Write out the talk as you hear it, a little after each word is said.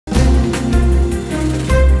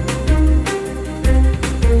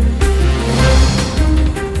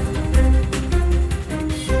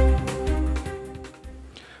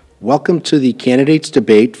Welcome to the candidates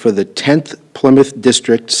debate for the 10th Plymouth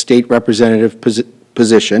District State Representative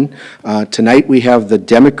position. Tonight we have the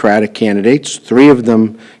Democratic candidates, 3 of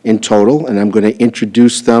them in total, and I'm going to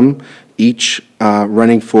introduce them, each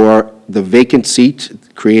running for the vacant seat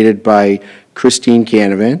created by Christine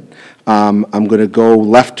Canavan. I'm going to go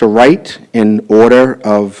left to right in order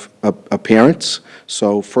of appearance.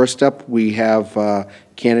 So first up we have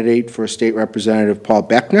candidate for State Representative Paul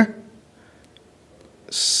Beckner.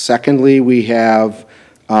 Secondly, we have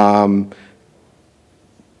Peg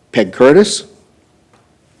Curtis.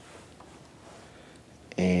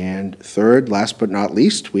 And third, last but not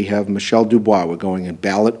least, we have Michelle Dubois. We're going in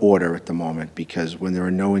ballot order at the moment because when there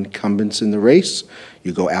are no incumbents in the race,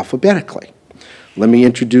 you go alphabetically. Let me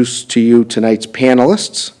introduce to you tonight's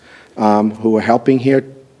panelists who are helping here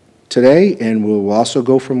today, and we'll also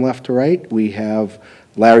go from left to right. We have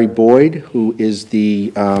Larry Boyd, who is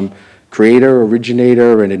the creator,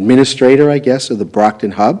 originator, and administrator, I guess, of the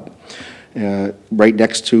Brockton Hub. Right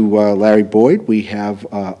next to Larry Boyd, we have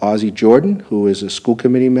Ozzie Jordan, who is a school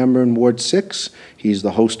committee member in Ward 6. He's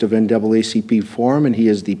the host of NAACP Forum, and he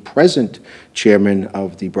is the present chairman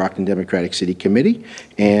of the Brockton Democratic City Committee.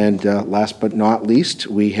 And last but not least,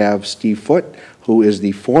 we have Steve Foote, who is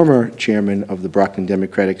the former chairman of the Brockton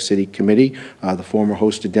Democratic City Committee, the former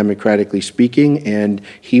host of Democratically Speaking, and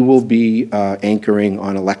he will be anchoring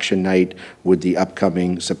on election night with the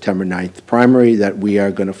upcoming September 9th primary that we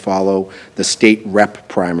are going to follow the state rep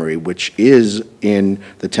primary, which is in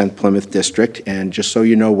the 10th Plymouth District. And just so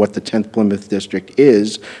you know what the 10th Plymouth District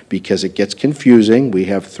is, because it gets confusing, we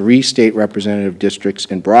have 3 state representative districts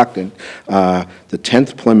in Brockton. The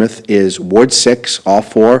 10th Plymouth is Ward 6, all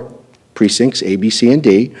 4 precincts, A, B, C, and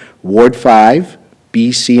D, Ward 5,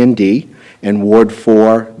 B, C, and D, and Ward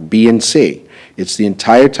 4, B, and C. It's the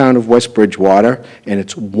entire town of West Bridgewater, and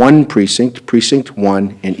it's 1 precinct, Precinct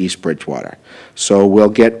 1 in East Bridgewater. So we'll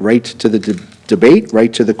get right to the debate,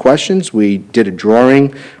 right to the questions. We did a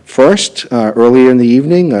drawing first earlier in the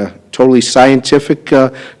evening, a totally scientific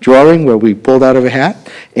drawing where we pulled out of a hat,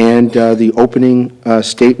 and the opening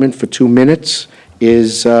statement for 2 minutes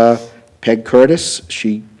is Peg Curtis.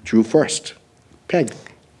 She drew first. Peg.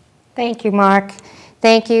 Thank you, Mark.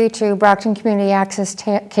 Thank you to Brockton Community Access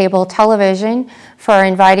Cable Television for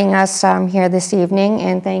inviting us here this evening,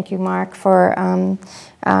 and thank you, Mark, for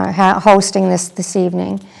hosting this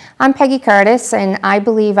evening. I'm Peggy Curtis, and I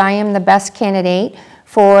believe I am the best candidate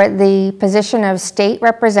for the position of state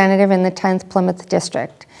representative in the 10th Plymouth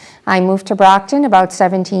District. I moved to Brockton about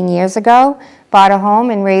 17 years ago, bought a home,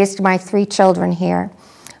 and raised my 3 children here.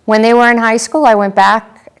 When they were in high school, I went back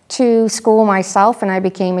to school myself and I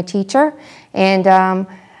became a teacher, and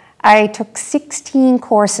I took 16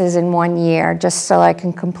 courses in 1 year just so I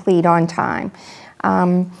can complete on time.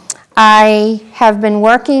 I have been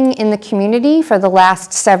working in the community for the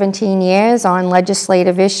last 17 years on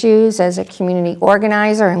legislative issues as a community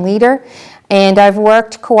organizer and leader, and I've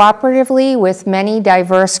worked cooperatively with many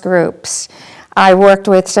diverse groups. I worked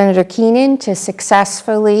with Senator Keenan to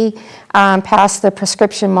successfully pass the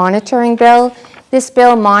prescription monitoring bill. This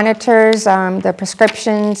bill monitors the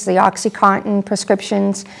prescriptions, the OxyContin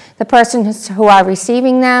prescriptions, the persons who are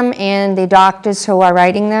receiving them, and the doctors who are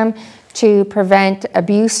writing them to prevent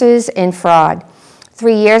abuses and fraud.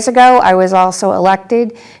 3 years ago, I was also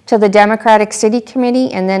elected to the Democratic City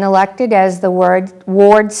Committee and then elected as the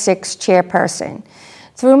Ward 6 chairperson.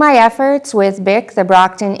 Through my efforts with BIC, the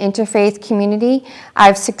Brockton Interfaith Community,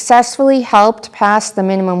 I've successfully helped pass the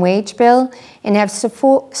minimum wage bill and have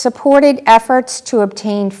supported efforts to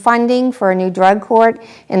obtain funding for a new drug court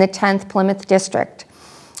in the 10th Plymouth District.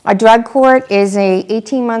 A drug court is an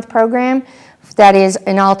 18-month program that is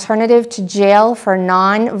an alternative to jail for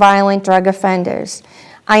non-violent drug offenders.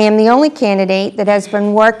 I am the only candidate that has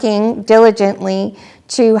been working diligently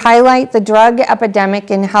to highlight the drug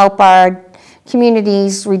epidemic and help our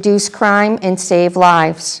communities reduce crime and save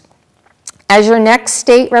lives. As your next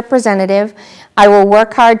state representative, I will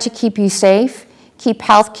work hard to keep you safe, keep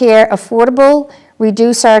health care affordable,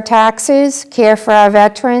 reduce our taxes, care for our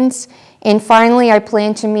veterans, and finally, I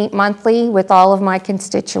plan to meet monthly with all of my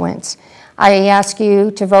constituents. I ask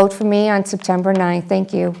you to vote for me on September 9th.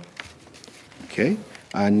 Thank you. Okay.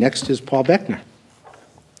 Next is Paul Beckner.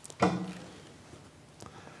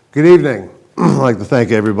 Good evening. I'd like to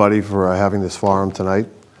thank everybody for having this forum tonight,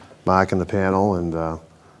 Mark and the panel and the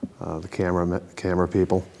camera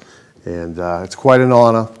people. And it's quite an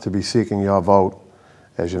honor to be seeking your vote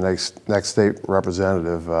as your next state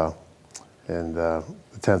representative in the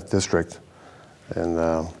 10th District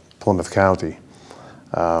in Plymouth County.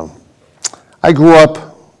 I grew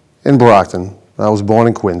up in Brockton. I was born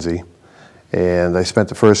in Quincy. And I spent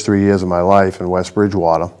the first 3 years of my life in West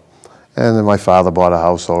Bridgewater. And then my father bought a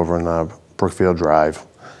house over in Brookfield Drive.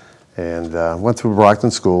 And went through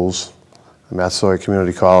Brockton schools, Massasoit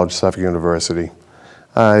Community College, Suffolk University.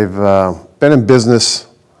 I've been in business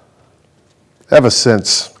ever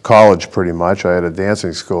since college, pretty much. I had a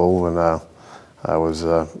dancing school when I was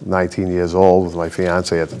 19 years old with my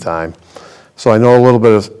fiance at the time. So I know a little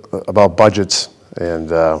bit about budgets and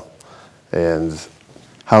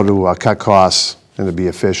how to cut costs and to be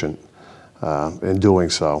efficient in doing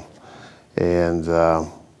so. And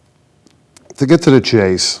to get to the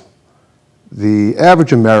chase, the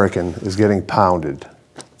average American is getting pounded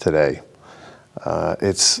today.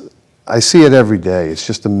 I see it every day. It's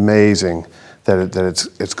just amazing that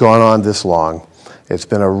it's gone on this long. It's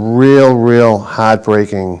been a real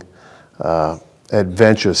heartbreaking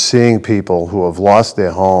adventure seeing people who have lost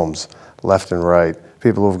their homes left and right,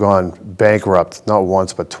 people who have gone bankrupt, not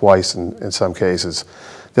once but twice in some cases.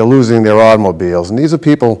 They're losing their automobiles, and these are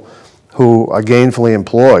people who are gainfully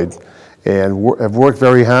employed and have worked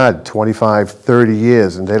very hard, 25, 30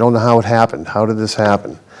 years, and they don't know how it happened. How did this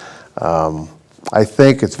happen? I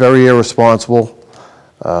think it's very irresponsible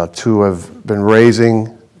to have been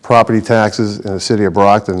raising property taxes in the city of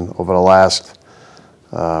Brockton over the last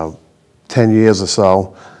 10 years or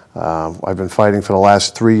so. I've been fighting for the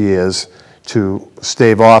last 3 years to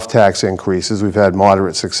stave off tax increases. We've had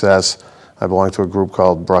moderate success. I belong to a group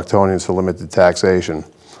called Brocktonians for Limited Taxation.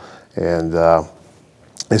 And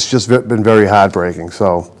it's just been very heartbreaking.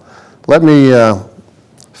 So let me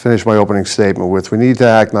finish my opening statement with, we need to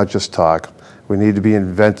act, not just talk. We need to be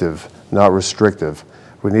inventive, not restrictive.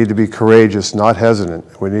 We need to be courageous, not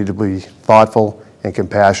hesitant. We need to be thoughtful and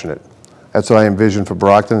compassionate. That's what I envision for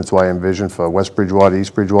Brockton. It's what I envision for West Bridgewater,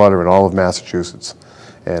 East Bridgewater, and all of Massachusetts.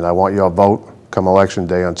 And I want your vote come election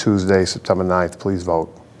day on Tuesday, September 9th. Please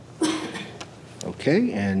vote.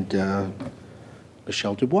 Okay, and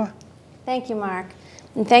Michelle Dubois. Thank you, Mark.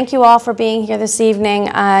 And thank you all for being here this evening.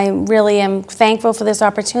 I really am thankful for this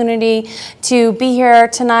opportunity to be here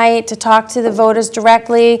tonight to talk to the voters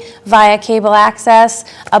directly via cable access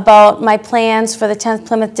about my plans for the 10th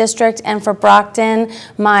Plymouth District and for Brockton.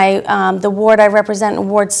 The ward I represent,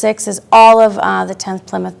 Ward 6, is all of the 10th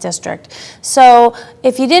Plymouth District. So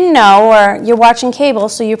if you didn't know, or you're watching cable,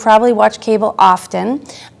 so you probably watch cable often,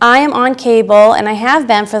 I am on cable, and I have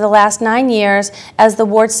been for the last 9 years as the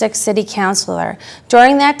Ward 6 City Councilor.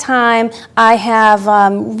 During that time, I have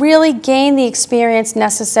really gained the experience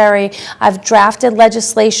necessary. I've drafted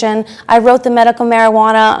legislation. I wrote the medical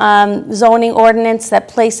marijuana zoning ordinance that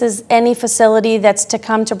places any facility that's to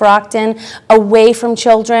come to Brockton away from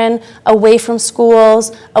children, away from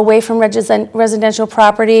schools, away from residential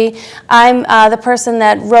property. I'm the person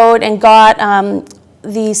that wrote and got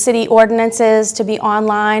the city ordinances to be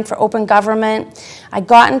online for open government. I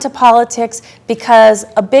got into politics because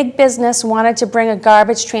a big business wanted to bring a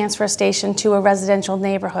garbage transfer station to a residential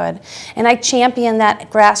neighborhood. And I championed that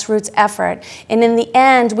grassroots effort. And in the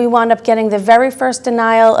end, we wound up getting the very first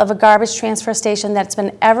denial of a garbage transfer station that's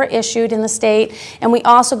been ever issued in the state. And we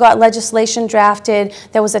also got legislation drafted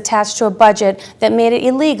that was attached to a budget that made it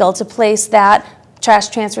illegal to place that trash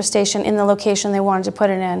transfer station in the location they wanted to put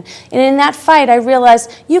it in. And in that fight, I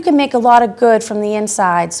realized you can make a lot of good from the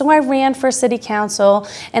inside. So I ran for city council,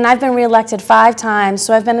 and I've been reelected 5 times.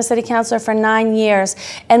 So I've been a city councilor for 9 years.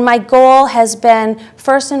 And my goal has been,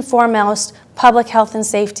 first and foremost, public health and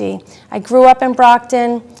safety. I grew up in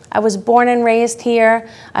Brockton. I was born and raised here.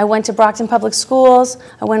 I went to Brockton Public Schools.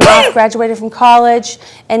 I went off, graduated from college.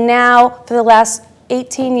 And now, for the last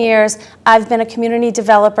 18 years, I've been a community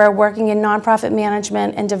developer working in nonprofit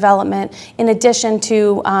management and development in addition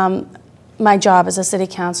to my job as a city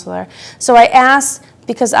councilor. So I ask,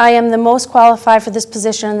 because I am the most qualified for this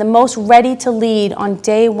position and the most ready to lead on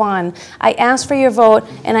day one, I ask for your vote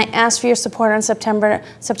and I ask for your support on September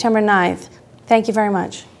 9th. Thank you very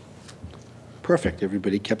much. Perfect.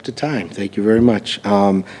 Everybody kept to time. Thank you very much.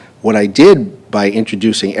 What I did by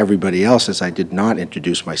introducing everybody else is I did not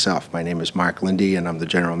introduce myself. My name is Mark Lindy, and I'm the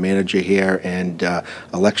general manager here, and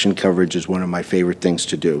election coverage is one of my favorite things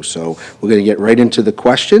to do. So we're going to get right into the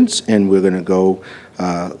questions, and we're going to go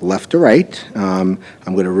left to right. I'm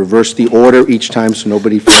going to reverse the order each time so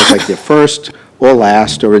nobody feels like they're first or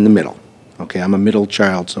last or in the middle. Okay, I'm a middle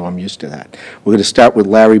child, so I'm used to that. We're going to start with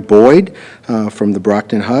Larry Boyd from the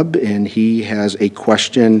Brockton Hub, and he has a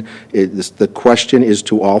question. The question is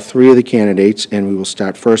to all 3 of the candidates, and we will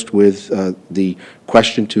start first with the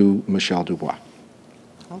question to Michelle Dubois.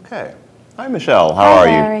 Okay. Hi, Michelle. How are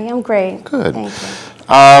you? Hi, Larry. I'm great. Good.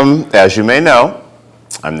 Thank you. As you may know,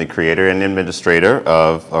 I'm the creator and administrator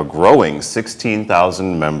of a growing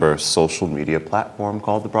 16,000-member social media platform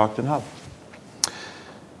called the Brockton Hub.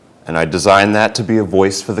 And I designed that to be a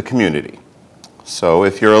voice for the community. So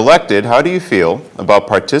if you're elected, how do you feel about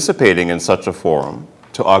participating in such a forum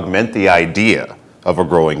to augment the idea of a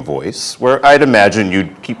growing voice, where I'd imagine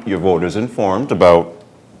you'd keep your voters informed about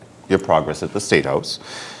your progress at the State House?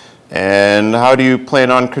 And how do you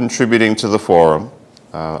plan on contributing to the forum,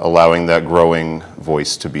 allowing that growing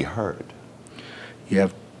voice to be heard? You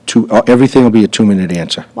have everything will be a 2-minute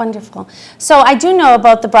answer. Wonderful. So I do know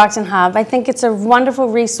about the Brockton Hub. I think it's a wonderful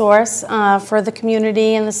resource for the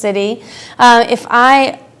community and the city.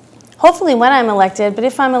 Hopefully when I'm elected, but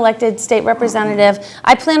if I'm elected state representative,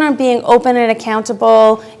 I plan on being open and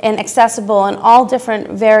accountable and accessible in all different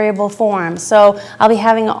variable forms. So I'll be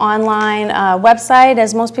having an online website,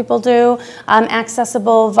 as most people do,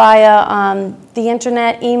 accessible via the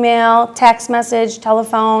internet, email, text message,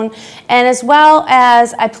 telephone, and as well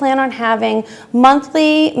as I plan on having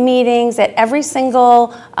monthly meetings at every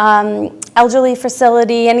single elderly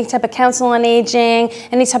facility, any type of council on aging,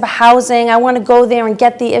 any type of housing. I want to go there and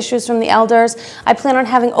get the issues from the elders. I plan on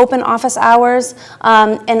having open office hours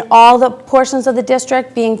in all the portions of the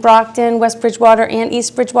district, being Brockton, West Bridgewater, and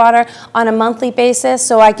East Bridgewater, on a monthly basis,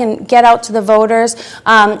 so I can get out to the voters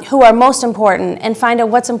who are most important and find out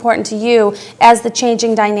what's important to you as the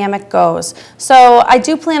changing dynamic goes. So I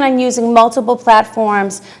do plan on using multiple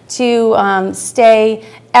platforms to stay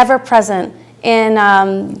ever present in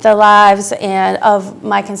the lives of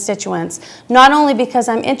my constituents. Not only because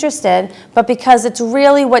I'm interested, but because it's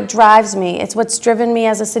really what drives me. It's what's driven me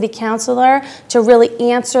as a city councilor to really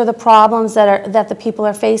answer the problems that the people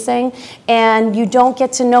are facing. And you don't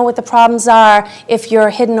get to know what the problems are if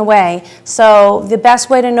you're hidden away. So the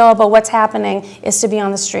best way to know about what's happening is to be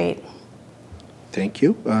on the street. Thank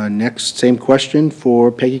you. Next, same question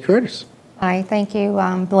for Peggy Curtis. Hi, thank you.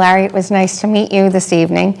 Larry, it was nice to meet you this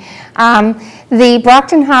evening. The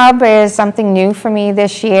Brockton Hub is something new for me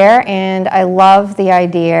this year, and I love the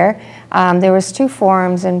idea. There was 2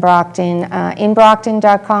 forums in Brockton,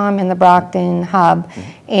 inbrockton.com and the Brockton Hub.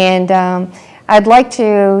 And I'd like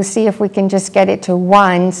to see if we can just get it to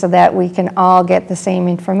one so that we can all get the same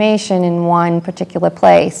information in one particular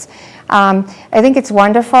place. I think it's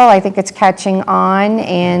wonderful. I think it's catching on,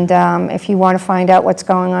 and if you want to find out what's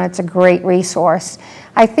going on, it's a great resource.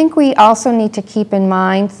 I think we also need to keep in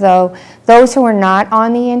mind, though, those who are not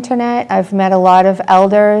on the internet. I've met a lot of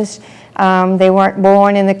elders. They weren't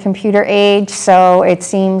born in the computer age, so it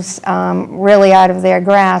seems really out of their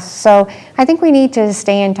grasp. So I think we need to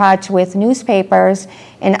stay in touch with newspapers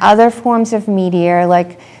and other forms of media,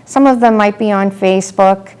 like some of them might be on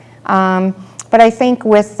Facebook. But I think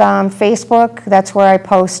with Facebook, that's where I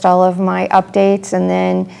post all of my updates, and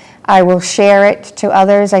then I will share it to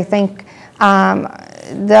others. I think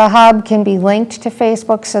the hub can be linked to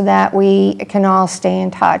Facebook so that we can all stay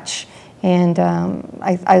in touch. And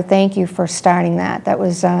I thank you for starting that. That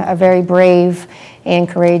was a very brave and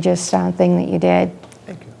courageous thing that you did.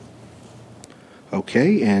 Thank you.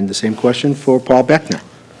 Okay, and the same question for Paul Beckner.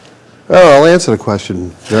 Well, I'll answer the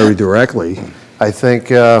question very directly. I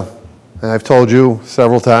think, and I've told you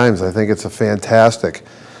several times, I think it's a fantastic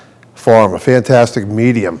forum, a fantastic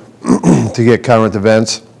medium to get current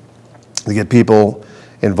events, to get people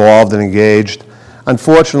involved and engaged.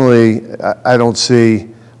 Unfortunately, I don't see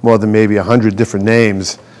more than maybe 100 different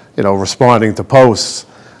names, responding to posts,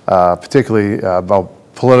 particularly about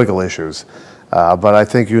political issues. But I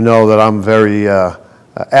think you know that I'm very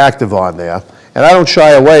active on there. And I don't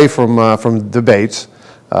shy away from debates.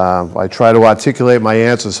 I try to articulate my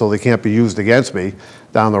answers so they can't be used against me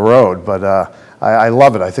down the road. But I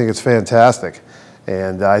love it. I think it's fantastic.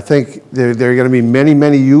 And I think there are going to be many,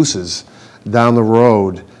 many uses down the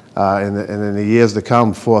road and in the years to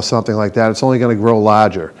come for something like that. It's only going to grow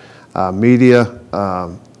larger. Media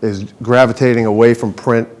is gravitating away from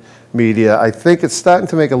print media. I think it's starting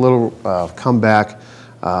to make a little comeback,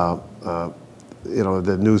 the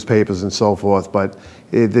newspapers and so forth, but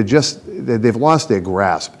they've lost their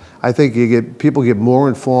grasp. I think people get more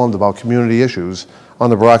informed about community issues on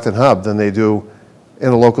the Brockton Hub than they do in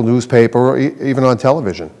a local newspaper or even on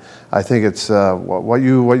television. I think it's what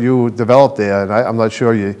you developed there, and I'm not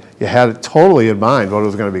sure you had it totally in mind what it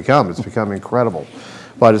was going to become. It's become incredible.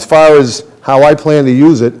 But as far as how I plan to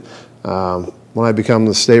use it when I become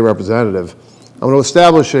the state representative, I'm going to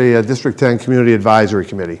establish a District 10 Community Advisory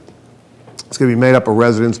Committee. It's going to be made up of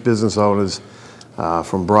residents, business owners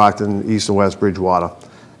from Brockton, East and West Bridgewater.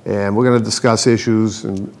 And we're going to discuss issues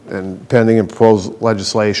and pending and proposed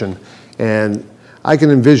legislation. And I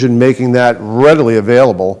can envision making that readily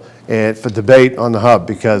available and for debate on the hub,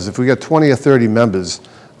 because if we got 20 or 30 members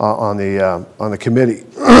on the committee,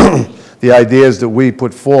 the ideas that we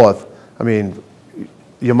put forth, I mean,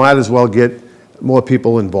 you might as well get more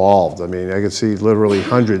people involved. I mean, I could see literally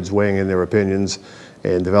hundreds weighing in their opinions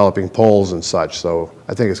and developing polls and such, so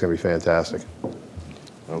I think it's going to be fantastic.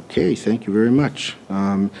 Okay, thank you very much.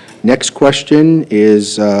 Next question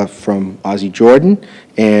is from Ozzie Jordan,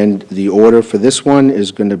 and the order for this one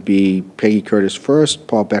is going to be Peggy Curtis first,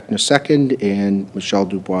 Paul Beckner second, and Michelle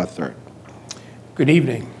Dubois third. Good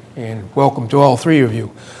evening, and welcome to all three of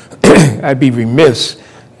you. I'd be remiss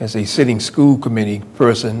as a sitting school committee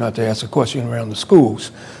person not to ask a question around the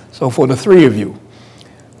schools. So for the three of you,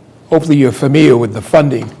 hopefully you're familiar with the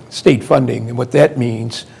funding, state funding, and what that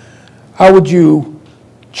means. How would you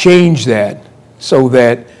change that so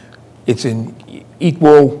that it's an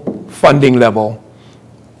equal funding level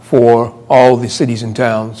for all the cities and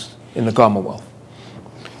towns in the Commonwealth?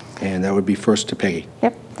 And that would be first to Peggy.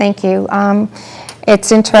 Yep, thank you.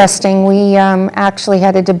 It's interesting. We actually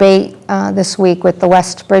had a debate this week with the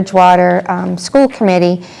West Bridgewater School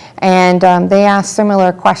Committee, and they asked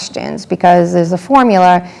similar questions because there's a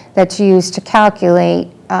formula that's used to calculate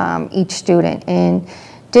each student. And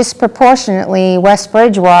disproportionately, West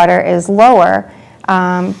Bridgewater is lower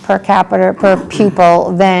per capita, per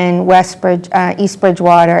pupil than East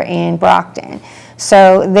Bridgewater and Brockton.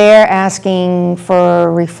 So they're asking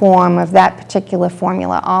for reform of that particular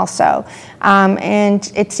formula also.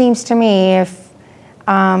 And it seems to me if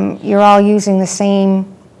you're all using the same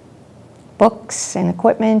books and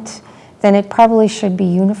equipment, then it probably should be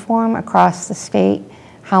uniform across the state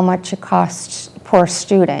how much it costs per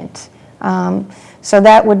student. So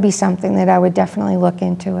that would be something that I would definitely look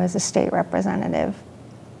into as a state representative.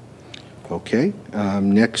 Okay,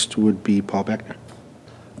 next would be Paul Beckner.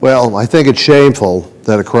 Well, I think it's shameful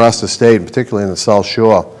that across the state, particularly in the South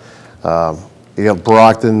Shore, you have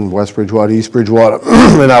Brockton, West Bridgewater, East Bridgewater,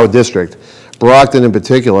 in our district. Brockton in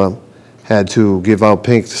particular had to give out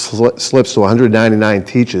pink slips to 199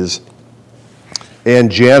 teachers and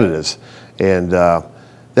janitors. And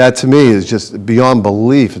that to me is just beyond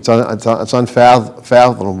belief. It's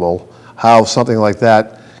unfathomable how something like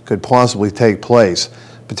that could possibly take place,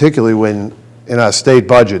 particularly when in our state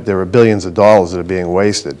budget there are billions of dollars that are being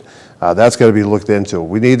wasted. That's got to be looked into.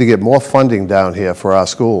 We need to get more funding down here for our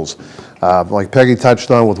schools. Like Peggy touched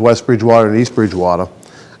on with West Bridgewater and East Bridgewater,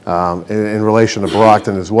 in relation to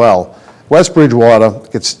Brockton as well. West Bridgewater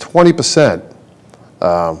gets 20%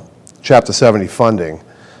 Chapter 70 funding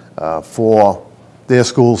for their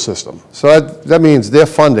school system. So that means they're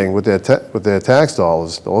funding with their tax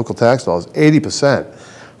dollars, the local tax dollars, 80%.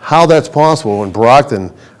 How that's possible when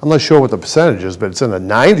Brockton, I'm not sure what the percentage is, but it's in the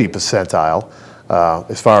 90 percentile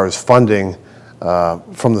as far as funding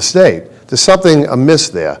from the state. There's something amiss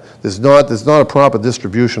there. There's not a proper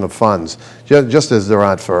distribution of funds, just as there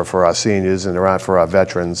aren't for our seniors and there aren't for our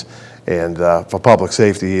veterans and for public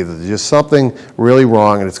safety either. There's just something really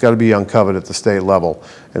wrong, and it's got to be uncovered at the state level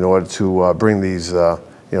in order to bring these, the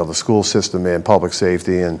school system and public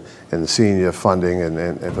safety and the senior funding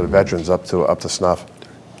and for the veterans up to snuff.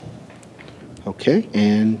 Okay,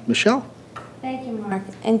 and Michelle. Thank you, Mark,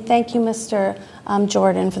 and thank you, Mr.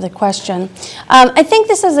 Jordan, for the question. I think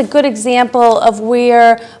this is a good example of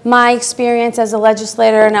where my experience as a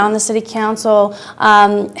legislator and on the City Council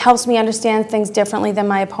helps me understand things differently than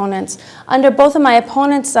my opponents. Under both of my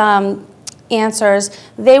opponents' answers,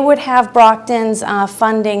 they would have Brockton's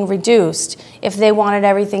funding reduced if they wanted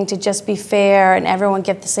everything to just be fair and everyone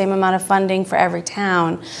get the same amount of funding for every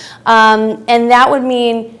town. And that would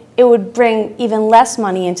mean it would bring even less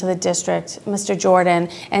money into the district, Mr. Jordan,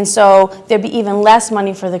 and so there'd be even less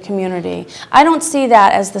money for the community. I don't see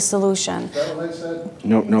that as the solution. Is that what I said?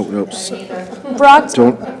 No.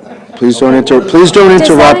 Brockton, Please don't interrupt. Please don't Does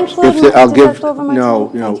that interrupt. include If the- I'll does give that go over my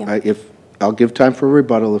time? I'll give time for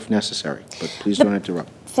rebuttal if necessary, but please don't interrupt.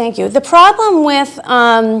 Thank you. The problem with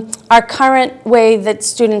our current way that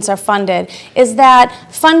students are funded is that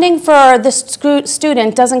funding for the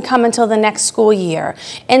student doesn't come until the next school year.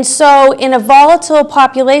 And so in a volatile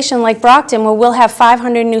population like Brockton, where we'll have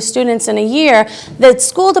 500 new students in a year, the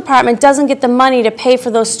school department doesn't get the money to pay for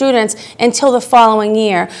those students until the following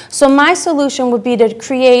year. So my solution would be to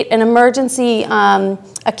create an emergency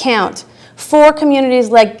account for communities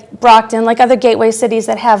like Brockton, like other gateway cities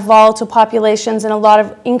that have volatile populations and a lot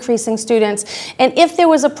of increasing students. And if there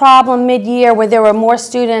was a problem mid-year where there were more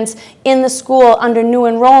students in the school under new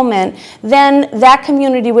enrollment, then that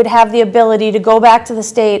community would have the ability to go back to the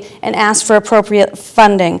state and ask for appropriate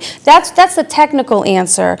funding. That's the technical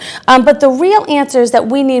answer. But the real answer is that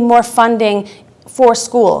we need more funding for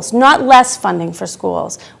schools, not less funding for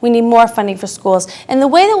schools. We need more funding for schools. And the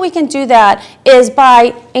way that we can do that is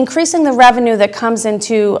by increasing the revenue that comes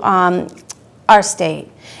into our state.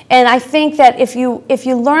 And I think that if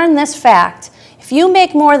you learn this fact, if you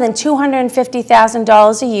make more than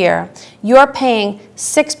 $250,000 a year, you're paying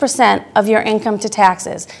 6% of your income to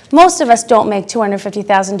taxes. Most of us don't make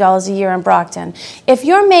 $250,000 a year in Brockton. If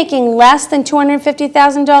you're making less than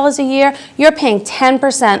 $250,000 a year, you're paying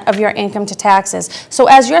 10% of your income to taxes. So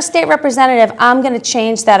as your state representative, I'm going to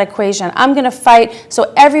change that equation. I'm going to fight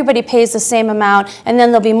so everybody pays the same amount, and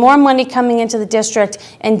then there'll be more money coming into the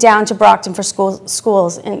district and down to Brockton for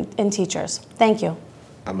schools and teachers. Thank you.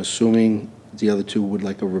 I'm assuming the other two would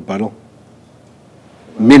like a rebuttal?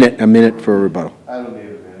 A minute for a rebuttal. I don't need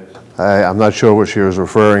a minute. I'm not sure what she was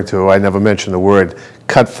referring to. I never mentioned the word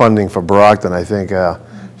cut funding for Brockton. I think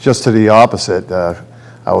just to the opposite.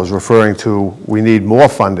 I was referring to we need more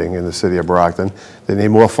funding in the city of Brockton. They need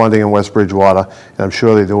more funding in West Bridgewater, and I'm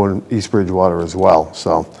sure they do in East Bridgewater as well.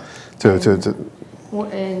 So,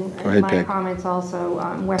 And ahead, my Peg. comments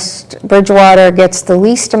also, West Bridgewater gets the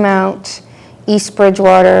least amount, East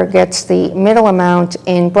Bridgewater gets the middle amount,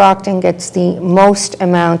 and Brockton gets the most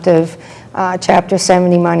amount of Chapter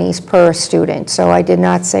 70 monies per student. So I did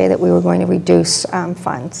not say that we were going to reduce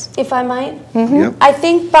funds. If I might? Yep. I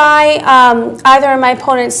think by either of my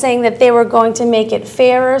opponents saying that they were going to make it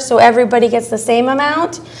fairer so everybody gets the same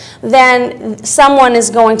amount, then someone is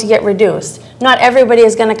going to get reduced. Not everybody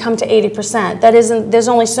is going to come to 80%. That isn't, there's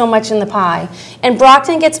only so much in the pie. And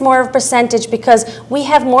Brockton gets more of a percentage because we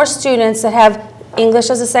have more students that have English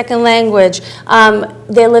as a second language.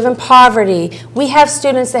 They live in poverty. We have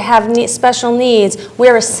students that have special needs.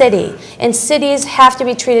 We're a city, and cities have to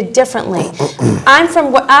be treated differently. I'm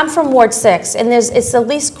from Ward 6, and it's the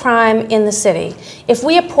least crime in the city. If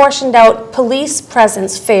we apportioned out police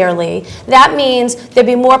presence fairly, that means there'd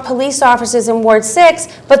be more police officers in Ward 6,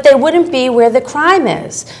 but they wouldn't be where the crime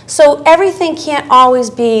is. So everything can't always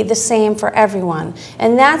be the same for everyone.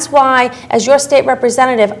 And that's why, as your state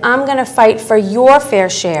representative, I'm going to fight for your fair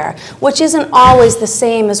share, which isn't always the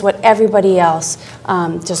same as what everybody else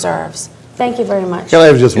deserves. Thank you very much. can I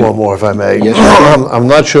have just one more, if I may? Yes. I'm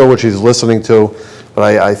not sure what she's listening to, but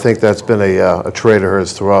I think that's been a trait of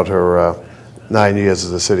hers throughout her 9 years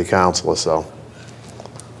as a city councilor. So,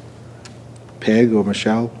 Peg or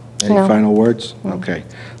Michelle, any No. final words? Okay.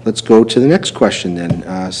 Let's go to the next question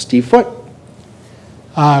then. Steve Foote.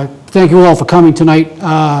 Thank you all for coming tonight.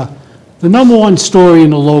 The number one story in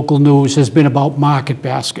the local news has been about Market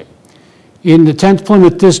Basket. In the 10th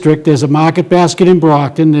Plymouth District, there's a Market Basket in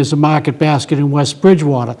Brockton, there's a Market Basket in West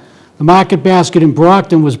Bridgewater. The Market Basket in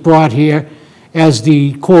Brockton was brought here as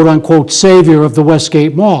the quote-unquote savior of the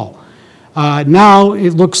Westgate Mall. Now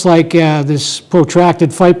it looks like this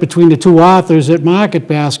protracted fight between the two authors at Market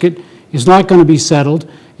Basket is not going to be settled.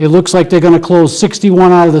 It looks like they're going to close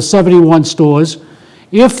 61 out of the 71 stores.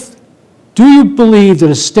 Do you believe that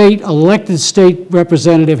a elected state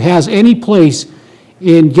representative has any place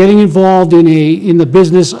in getting involved in the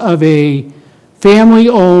business of a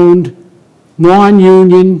family-owned,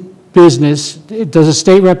 non-union business? Does a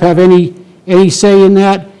state rep have any say in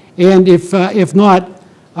that? And if not,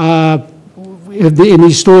 if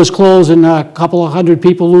these stores close and a couple of hundred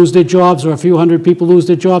people lose their jobs or a few hundred people lose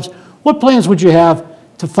their jobs, what plans would you have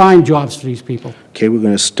to find jobs for these people? Okay, we're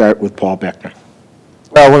going to start with Paul Beckner.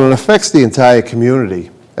 well, when it affects the entire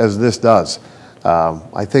community, as this does,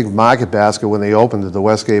 I think Market Basket, when they opened at the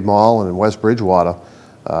Westgate Mall and in West Bridgewater,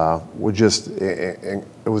 it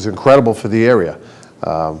was incredible for the area.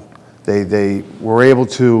 They were able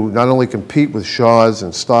to not only compete with Shaw's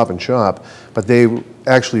and Stop and Shop, but they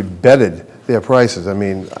actually betted their prices. I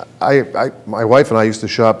mean, my wife and I used to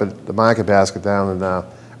shop at the Market Basket down in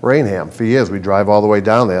Rainham for years. We'd drive all the way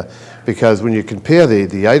down there because when you compare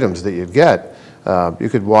the items that you'd get, you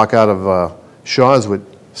could walk out of Shaw's with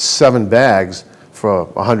 7 bags for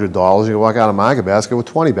 $100. You can walk out of Market Basket with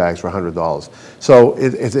 20 bags for $100. So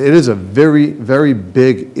it is a very, very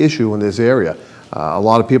big issue in this area. A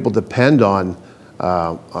lot of people depend on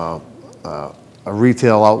a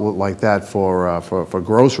retail outlet like that for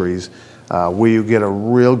groceries, where you get a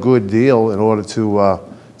real good deal in order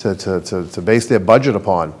to base their budget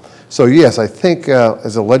upon. So yes, I think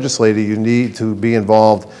as a legislator, you need to be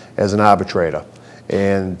involved as an arbitrator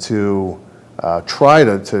and to try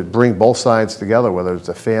to bring both sides together, whether it's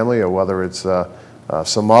a family or whether it's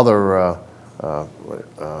some other,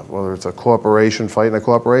 whether it's a corporation fighting a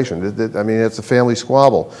corporation. I mean, it's a family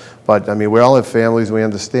squabble. But I mean, we all have families, we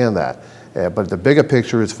understand that. but the bigger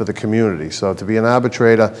picture is for the community. So to be an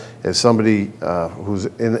arbitrator is somebody who's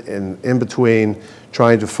in between,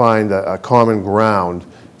 trying to find a common ground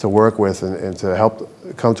to work with and to help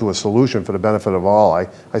come to a solution for the benefit of all.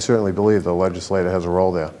 I certainly believe the legislator has a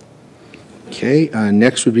role there. Okay,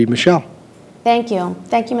 next would be Michelle. Thank you.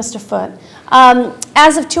 Thank you, Mr. Foote.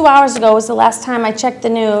 As of 2 hours ago was the last time I checked the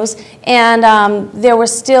news, and there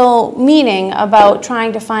was still meeting about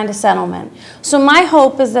trying to find a settlement. So my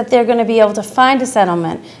hope is that they're going to be able to find a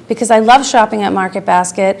settlement, because I love shopping at Market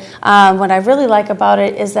Basket. What I really like about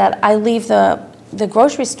it is that I leave the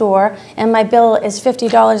grocery store and my bill is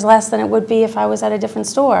 $50 less than it would be if I was at a different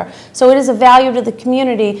store. So it is a value to the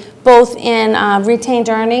community, both in retained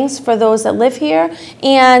earnings for those that live here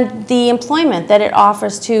and the employment that it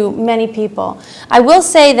offers to many people. I will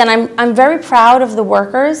say that I'm very proud of the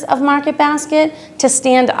workers of Market Basket to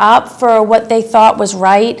stand up for what they thought was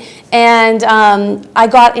right. And I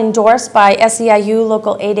got endorsed by SEIU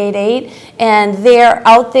Local 888, and they're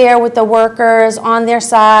out there with the workers on their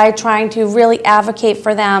side, trying to really advocate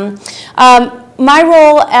for them. My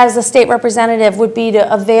role as a state representative would be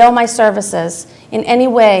to avail my services in any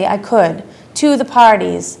way I could to the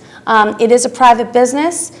parties. It is a private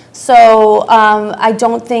business, so I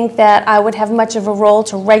don't think that I would have much of a role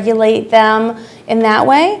to regulate them in that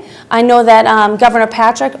way. I know that Governor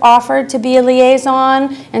Patrick offered to be a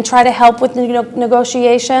liaison and try to help with the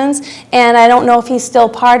negotiations, and I don't know if he's still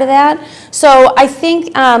part of that. So I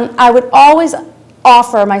think I would always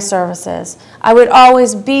offer my services. I would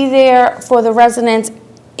always be there for the residents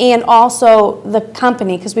and also the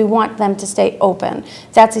company, because we want them to stay open.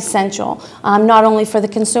 That's essential, not only for the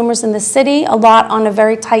consumers in the city, a lot on a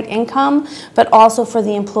very tight income, but also for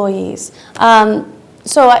the employees.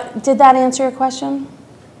 Did that answer your question?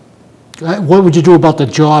 What would you do about the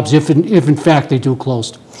jobs if in fact they do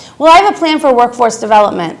close? Well, I have a plan for workforce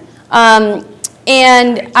development.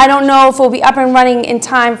 And I don't know if we'll be up and running in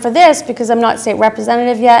time for this, because I'm not state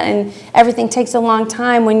representative yet, and everything takes a long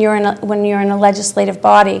time when you're in a legislative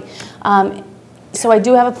body. So I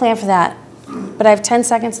do have a plan for that, but I have 10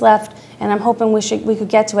 seconds left, and I'm hoping we could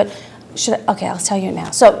get to it. Okay, I'll tell you now.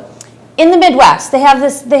 So, in the Midwest, they have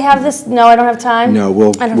this. No, I don't have time. No,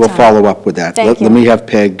 we'll follow up with that. Thank you. Let me have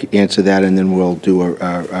Peg answer that, and then we'll do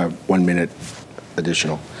a 1 minute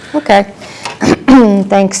additional. Okay.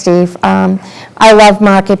 Thanks, Steve. I love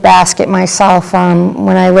Market Basket myself.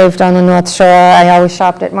 When I lived on the North Shore, I always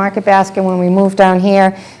shopped at Market Basket. When we moved down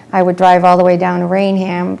here, I would drive all the way down to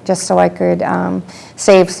Rainham just so I could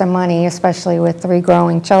save some money, especially with 3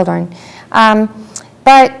 growing children.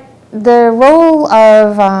 But the role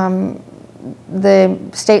of the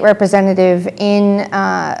state representative in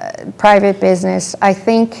private business, I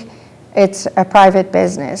think it's a private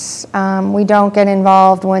business. We don't get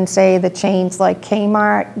involved when, say, the chains like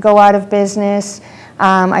Kmart go out of business.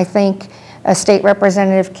 I think a state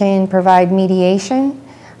representative can provide mediation.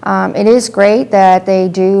 It is great that they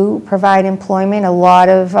do provide employment. A lot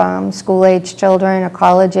of school-age children or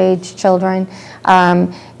college-age children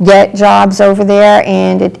get jobs over there,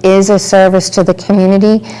 and it is a service to the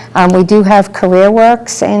community. We do have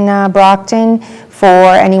CareerWorks in Brockton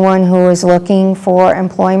for anyone who is looking for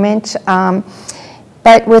employment.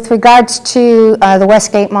 But with regards to the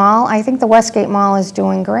Westgate Mall, I think the Westgate Mall is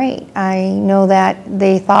doing great. I know that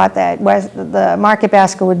they thought that the Market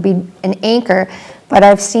Basket would be an anchor, but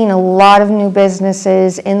I've seen a lot of new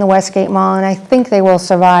businesses in the Westgate Mall, and I think they will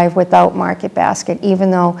survive without Market Basket,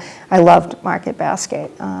 even though I loved Market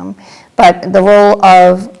Basket. But the role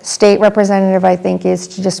of state representative, I think, is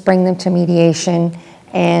to just bring them to mediation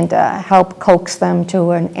and help coax them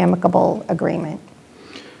to an amicable agreement.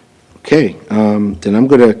 Okay, then I'm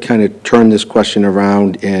going to kind of turn this question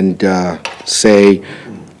around and say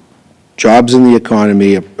jobs in the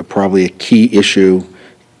economy are probably a key issue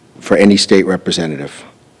for any state representative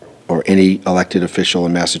or any elected official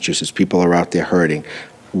in Massachusetts. People are out there hurting.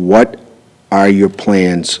 What are your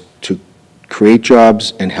plans to create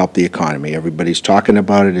jobs and help the economy? Everybody's talking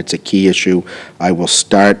about it. It's a key issue. I will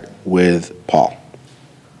start with Paul.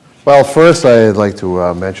 Well, first I'd like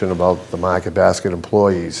to mention about the Market Basket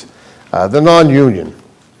employees. They're non-union,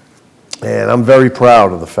 and I'm very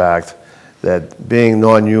proud of the fact that being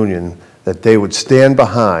non-union, that they would stand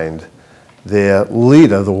behind their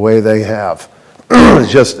leader the way they have.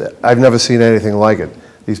 It's just, I've never seen anything like it.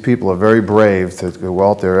 These people are very brave to go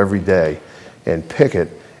out there every day and picket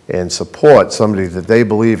and support somebody that they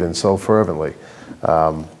believe in so fervently.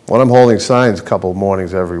 When I'm holding signs a couple of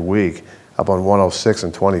mornings every week, up on 106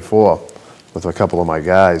 and 24 with a couple of my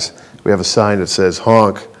guys, we have a sign that says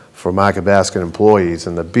honk for Market Basket employees,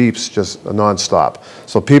 and the beeps just nonstop.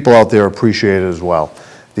 So people out there appreciate it as well.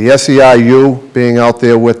 The SEIU being out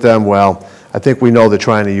there with them, well, I think we know they're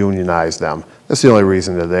trying to unionize them. That's the only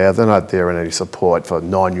reason they're there. They're not there in any support for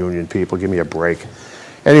non-union people. Give me a break.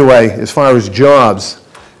 Anyway, as far as jobs,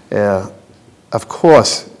 of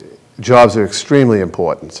course, jobs are extremely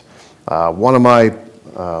important. One of my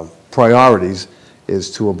priorities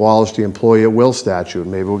is to abolish the employee at will statute.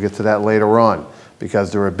 Maybe we'll get to that later on,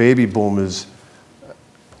 because there are baby boomers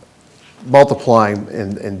multiplying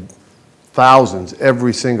in thousands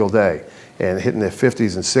every single day and hitting their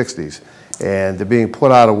 50s and 60s. And they're being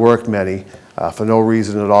put out of work, many, for no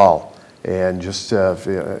reason at all. And just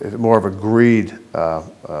more of a greed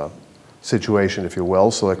situation, if you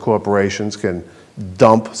will, so that corporations can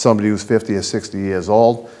dump somebody who's 50 or 60 years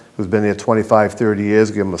old, who's been there 25, 30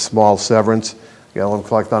 years, give them a small severance, let them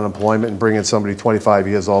collect unemployment, and bring in somebody 25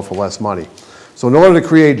 years old for less money. So in order to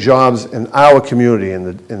create jobs in our community, in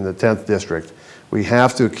the 10th district, we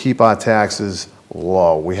have to keep our taxes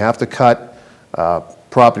low. We have to cut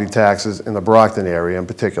property taxes in the Brockton area in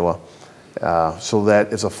particular, so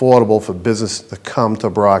that it's affordable for business to come to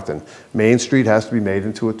Brockton. Main Street has to be made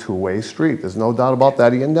into a two-way street. There's no doubt about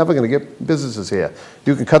that. You're never going to get businesses here.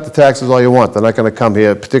 You can cut the taxes all you want. They're not going to come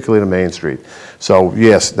here, particularly to Main Street. So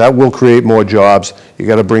yes, that will create more jobs. You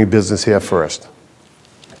got to bring business here first.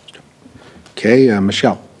 Okay,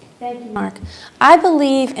 Michelle. Thank you, Mark. I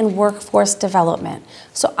believe in workforce development.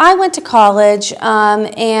 So I went to college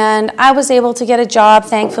and I was able to get a job,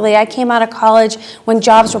 thankfully. I came out of college when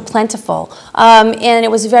jobs were plentiful. And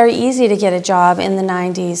it was very easy to get a job in the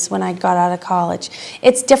 90s when I got out of college.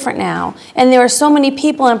 It's different now. And there are so many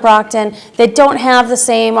people in Brockton that don't have the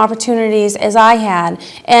same opportunities as I had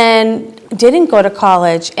and didn't go to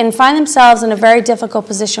college and find themselves in a very difficult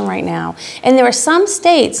position right now. And there are some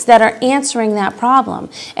states that are answering that problem.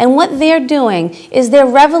 And what they're doing is they're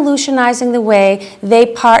revolutionizing the way they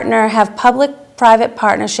partner, have public-private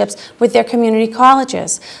partnerships with their community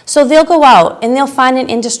colleges. So they'll go out and they'll find an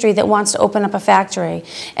industry that wants to open up a factory,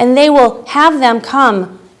 and they will have them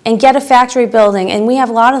come and get a factory building, and we have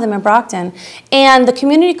a lot of them in Brockton, and the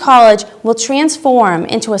community college will transform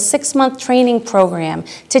into a 6-month training program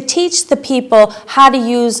to teach the people how to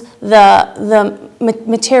use the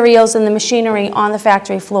materials and the machinery on the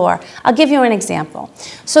factory floor. I'll give you an example.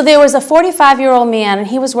 So there was a 45-year-old man, and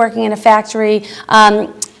he was working in a factory,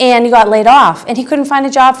 and he got laid off, and he couldn't find a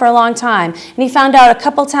job for a long time. And he found out a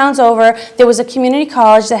couple towns over, there was a community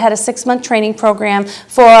college that had a 6-month training program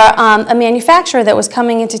for a manufacturer that was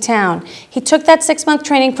coming into town. He took that 6-month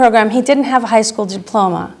training program. He didn't have a high school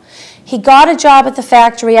diploma. He got a job at the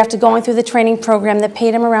factory after going through the training program that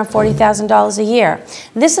paid him around $40,000 a year.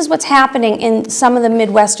 This is what's happening in some of the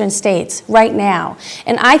Midwestern states right now.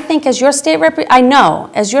 And I think as your state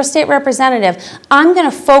as your state representative, I'm going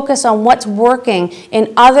to focus on what's working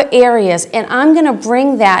in other areas, and I'm going to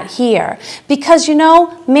bring that here. Because, you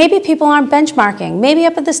know, maybe people aren't benchmarking. Maybe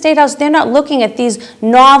up at the State House, they're not looking at these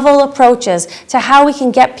novel approaches to how we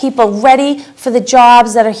can get people ready for the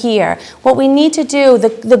jobs that are here. What we need to do,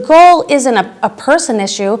 the goal isn't a person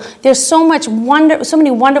issue. There's so many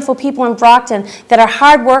wonderful people in Brockton that are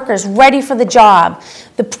hard workers, ready for the job.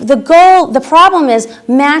 The problem is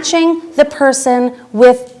matching the person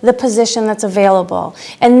with the position that's available.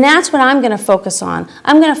 And that's what I'm going to focus on.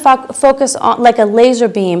 I'm going to focus on, like a laser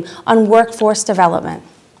beam, on workforce development.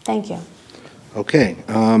 Thank you. Okay,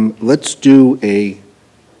 let's do a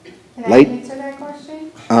light. Can I answer that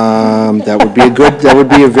question? That would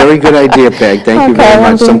be a very good idea, Peg. Thank you very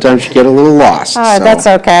much. Sometimes you get a little lost. Oh, so that's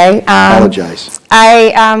okay. Apologize.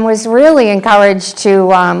 I was really encouraged to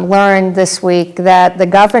learn this week that the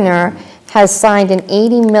governor has signed an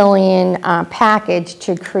 $80 million package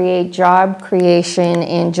to create job creation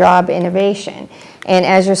and job innovation. And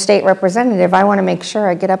as your state representative, I want to make sure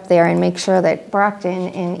I get up there and make sure that Brockton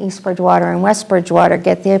and East Bridgewater and West Bridgewater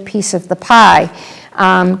get their piece of the pie.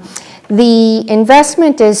 The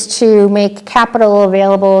investment is to make capital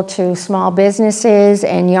available to small businesses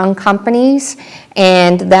and young companies,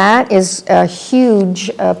 and that is a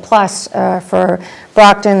huge plus for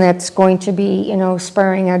Brockton that's going to be, you know,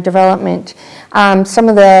 spurring our development. Some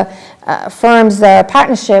of the firms, the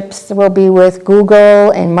partnerships will be with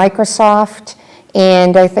Google and Microsoft,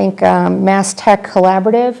 and I think Mass Tech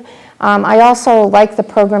Collaborative. I also like the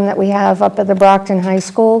program that we have up at the Brockton High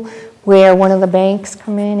School, where one of the banks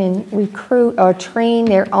come in and recruit or train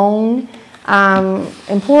their own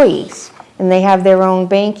employees, and they have their own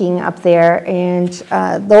banking up there. And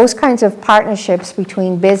those kinds of partnerships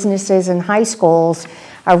between businesses and high schools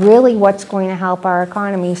are really what's going to help our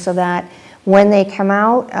economy, so that when they come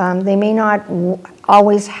out, they may not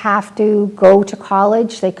always have to go to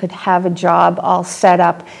college. They could have a job all set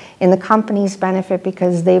up in the company's benefit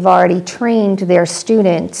because they've already trained their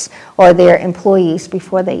students or their employees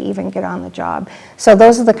before they even get on the job. So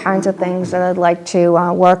those are the kinds of things that I'd like to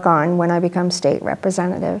work on when I become state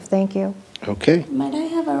representative. Thank you. Okay. Might I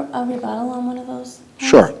have a rebuttal on one of those?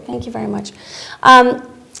 Sure. Thank you very much.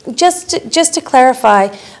 Just to clarify,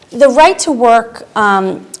 the right to work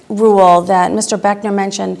rule that Mr. Beckner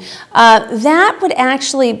mentioned, that would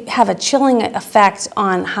actually have a chilling effect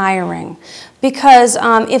on hiring. Because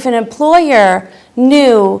if an employer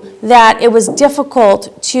knew that it was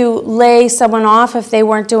difficult to lay someone off if they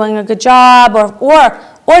weren't doing a good job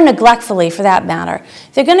or neglectfully for that matter,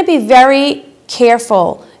 they're going to be very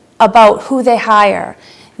careful about who they hire.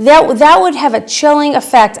 That would have a chilling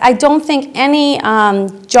effect. I don't think any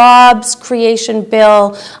jobs creation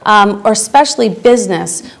bill, or especially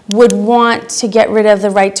business, would want to get rid of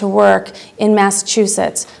the right to work in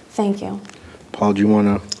Massachusetts. Thank you. Paul, do you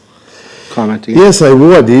want to comment again? Yes, I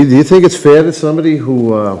would. Do you think it's fair that somebody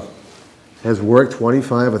who has worked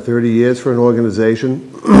 25 or 30 years for an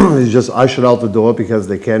organization is just ushered out the door because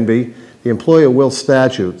they can be? The employer will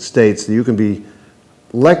statute states that you can be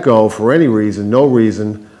let go for any reason, no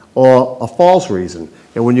reason, or a false reason.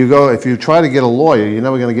 And when you go, if you try to get a lawyer, you're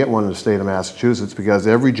never going to get one in the state of Massachusetts because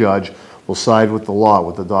every judge will side with the law,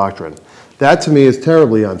 with the doctrine. That to me is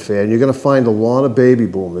terribly unfair, and you're going to find a lot of baby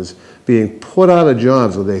boomers being put out of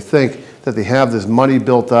jobs where they think that they have this money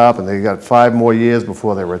built up and they've got 5 more years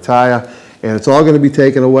before they retire, and it's all going to be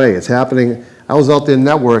taken away. It's happening. I was out there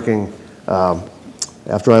networking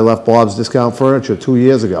after I left Bob's Discount Furniture 2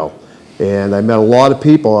 years ago, and I met a lot of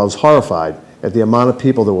people. I was horrified at the amount of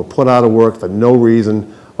people that were put out of work for no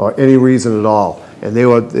reason or any reason at all. And they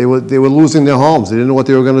were losing their homes. They didn't know what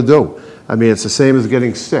they were going to do. I mean, it's the same as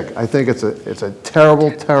getting sick. I think it's a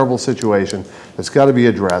terrible, terrible situation that's got to be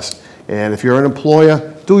addressed. And if you're an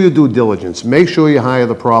employer, do your due diligence. Make sure you hire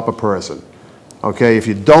the proper person. Okay? If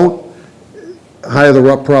you don't hire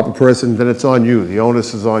the proper person, then it's on you. The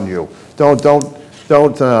onus is on you. Don't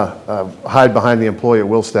hide behind the employer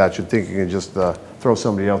will statute thinking you can just throw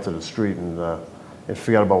somebody out to the street and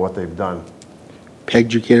forget about what they've done. Peg,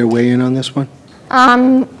 did you care to weigh in on this one?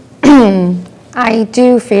 I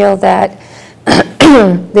do feel that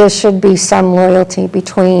there should be some loyalty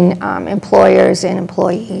between employers and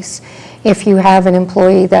employees. If you have an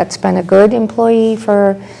employee that's been a good employee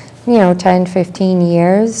for, 10, 15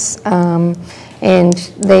 years, and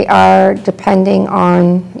they are depending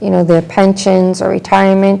on, their pensions or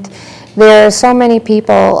retirement, there are so many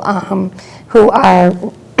people who are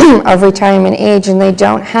of retirement age and they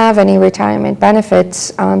don't have any retirement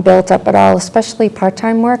benefits built up at all, especially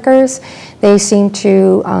part-time workers. They seem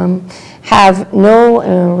to have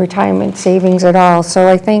no retirement savings at all. So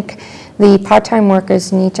I think the part-time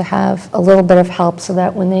workers need to have a little bit of help so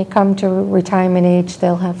that when they come to retirement age,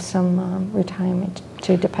 they'll have some retirement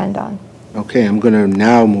to depend on. Okay, I'm going to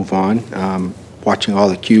now move on, watching all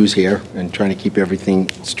the cues here and trying to keep everything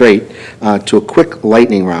straight, to a quick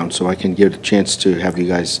lightning round so I can give a chance to have you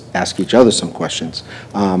guys ask each other some questions.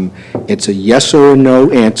 It's a yes or a no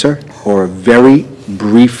answer or a very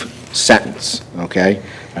brief sentence, okay?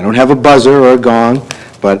 I don't have a buzzer or a gong,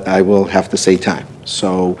 but I will have to say time.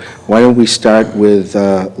 So why don't we start with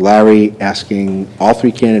Larry asking all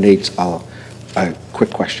 3 candidates a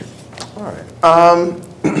quick question. All right.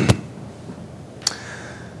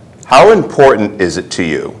 How important is it to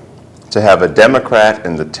you to have a Democrat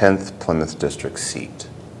in the 10th Plymouth District seat?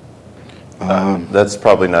 That's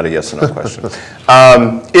probably not a yes or no question.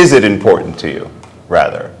 Is it important to you,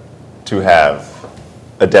 rather, to have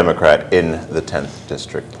a Democrat in the 10th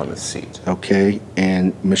District Plymouth seat? Okay,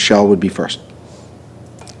 and Michelle would be first.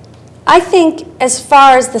 I think as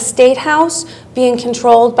far as the State House being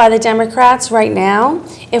controlled by the Democrats right now,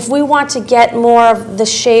 if we want to get more of the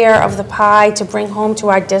share of the pie to bring home to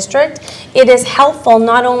our district, it is helpful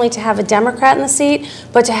not only to have a Democrat in the seat,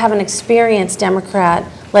 but to have an experienced Democrat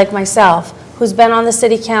like myself, who's been on the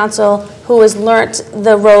city council, who has learnt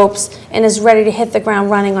the ropes and is ready to hit the ground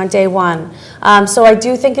running on day one. So I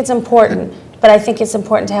do think it's important, but I think it's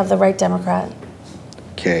important to have the right Democrat.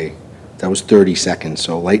 Okay. That was 30 seconds,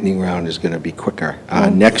 so lightning round is going to be quicker.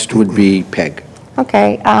 Next would be Peg.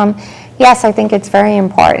 Okay. Yes, I think it's very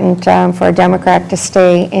important for a Democrat to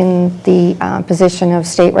stay in the position of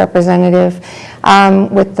state representative.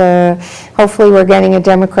 Hopefully we're getting a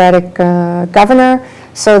Democratic governor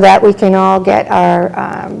so that we can all get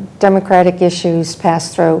our Democratic issues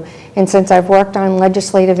passed through. And since I've worked on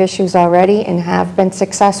legislative issues already and have been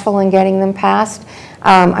successful in getting them passed,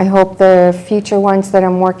 I hope the future ones that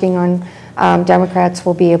I'm working on Democrats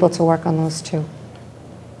will be able to work on those too.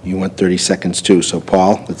 You went 30 seconds too, so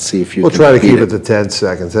Paul, let's see if you We'll can try to beat keep it to 10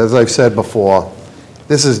 seconds. As I've said before,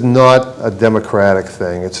 this is not a Democratic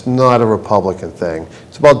thing. It's not a Republican thing.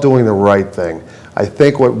 It's about doing the right thing. I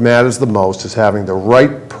think what matters the most is having the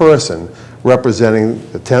right person representing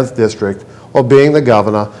the 10th district, or being the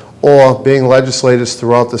governor, or being legislators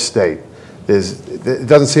throughout the state. It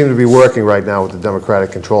doesn't seem to be working right now with the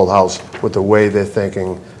Democratic-controlled House with the way they're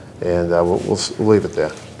thinking, and we'll leave it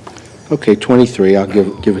there. Okay, 23, I'll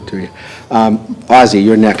give it to you. Ozzie,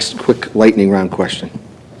 you're next. Quick lightning round question.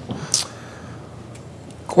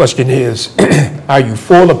 Question is, are you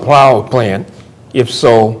for the power plant? If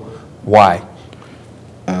so, why?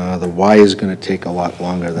 The why is going to take a lot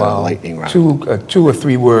longer than a lightning round. Two or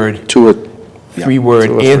three word Yeah.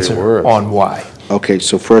 answer words. on why. Okay,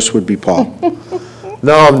 so first would be Paul.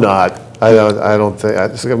 No, I'm not. I don't think,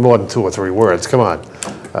 it's more than 2 or 3 words, come on.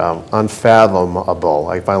 Unfathomable,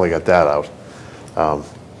 I finally got that out.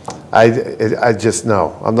 I just,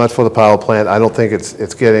 no, I'm not for the power plant. I don't think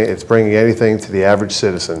it's bringing anything to the average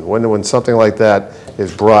citizen. When something like that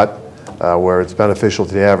is brought where it's beneficial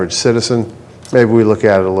to the average citizen, maybe we look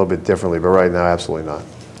at it a little bit differently, but right now, absolutely not.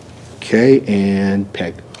 Okay, and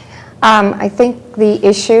Peg. I think the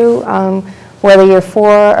issue, whether you're for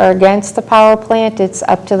or against the power plant, it's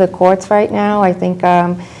up to the courts right now. I think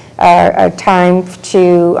our time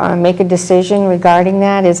to make a decision regarding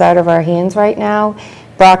that is out of our hands right now.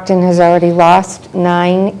 Brockton has already lost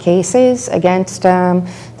 9 cases against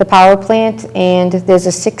the power plant, and there's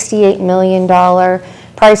a $68 million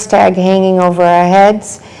price tag hanging over our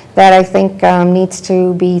heads that I think needs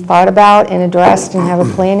to be thought about and addressed and have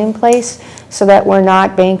a plan in place so that we're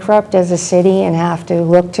not bankrupt as a city and have to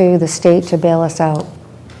look to the state to bail us out.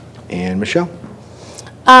 And Michelle.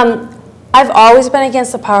 I've always been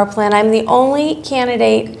against the power plant. I'm the only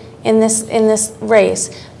candidate in this race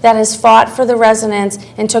that has fought for the residents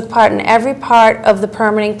and took part in every part of the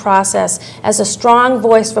permitting process as a strong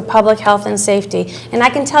voice for public health and safety. And I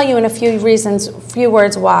can tell you in a few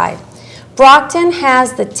words why. Brockton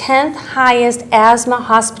has the 10th highest asthma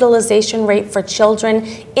hospitalization rate for children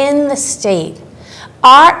in the state.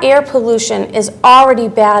 Our air pollution is already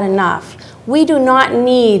bad enough. We do not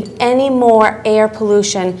need any more air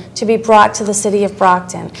pollution to be brought to the city of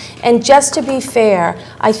Brockton. And just to be fair,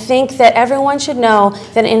 I think that everyone should know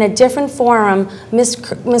that in a different forum,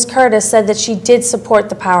 Ms. Curtis said that she did support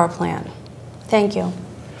the power plant. Thank you.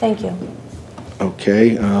 Thank you.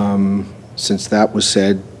 Okay, since that was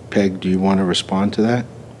said, Peg, do you want to respond to that?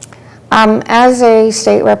 As a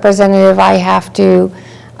state representative, I have to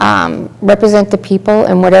represent the people,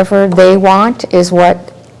 and whatever they want is what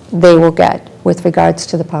they will get with regards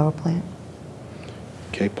to the power plant.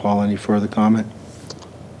 Okay, Paul, any further comment?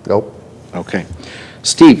 Nope. Okay.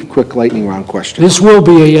 Steve, quick lightning round question. This will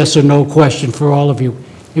be a yes or no question for all of you.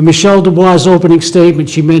 In Michelle Dubois' opening statement,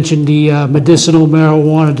 she mentioned the medicinal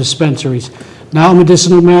marijuana dispensaries. Now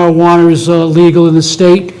medicinal marijuana is legal in the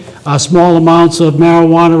state. Small amounts of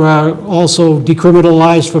marijuana are also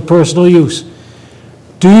decriminalized for personal use.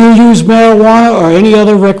 Do you use marijuana or any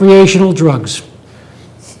other recreational drugs?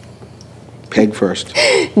 Peg first.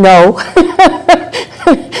 No.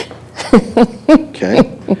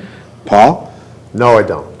 Okay. Paul? No, I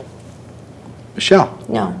don't. Michelle?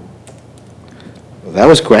 No. Well, that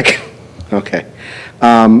was quick. Okay.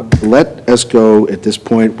 Let us go at this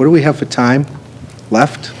point. What do we have for time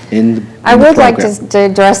left in the I would like program? to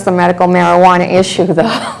address the medical marijuana issue,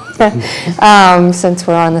 though, since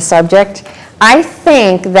we're on the subject. I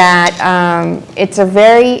think that it's a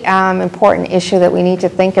very important issue that we need to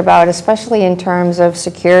think about, especially in terms of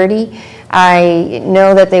security. I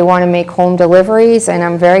know that they want to make home deliveries, and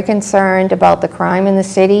I'm very concerned about the crime in the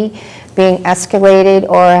city being escalated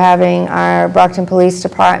or having our Brockton Police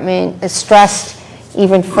Department stressed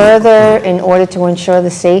even further in order to ensure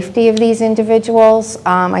the safety of these individuals.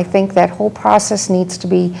 I think that whole process needs to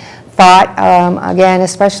be thought, again,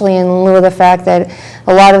 especially in lieu of the fact that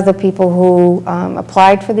a lot of the people who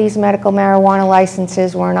applied for these medical marijuana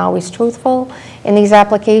licenses weren't always truthful in these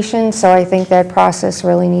applications, so I think that process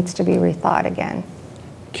really needs to be rethought again.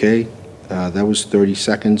 Okay, that was 30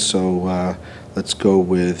 seconds, so let's go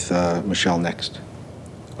with Michelle next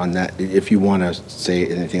on that, if you want to say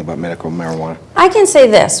anything about medical marijuana. I can say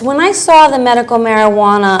this. When I saw the medical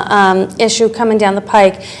marijuana issue coming down the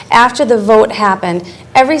pike after the vote happened,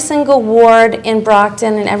 every single ward in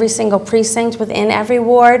Brockton and every single precinct within every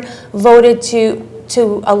ward voted to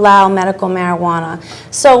to allow medical marijuana.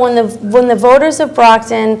 So when the voters of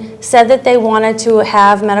Brockton said that they wanted to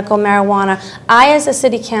have medical marijuana, I as a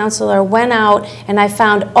city councilor went out and I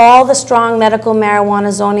found all the strong medical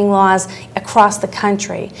marijuana zoning laws across the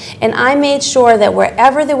country. And I made sure that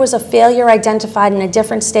wherever there was a failure identified in a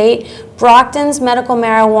different state, Brockton's medical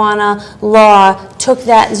marijuana law took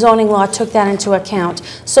that, zoning law took that into account.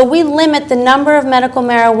 So we limit the number of medical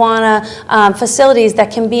marijuana facilities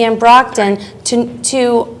that can be in Brockton to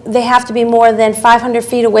they have to be more than 500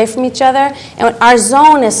 feet away from each other, and our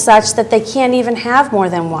zone is such that they can't even have more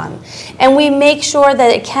than one. And we make sure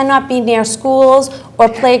that it cannot be near schools or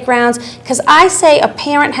playgrounds, because I say a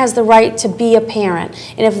parent has the right to be a parent,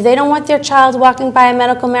 and if they don't want their child walking by a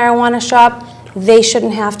medical marijuana shop, they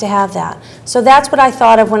shouldn't have to have that. So that's what I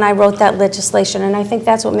thought of when I wrote that legislation, and I think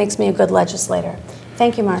that's what makes me a good legislator.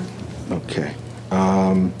 Thank you, Mark. Okay.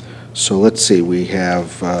 So let's see, we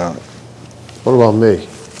have, What about me?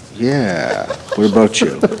 yeah, what about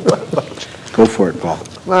you? Go for it, Paul.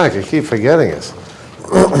 Mark, you keep forgetting us.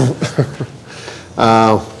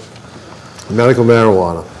 Medical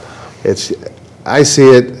marijuana. I see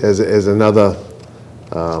it as another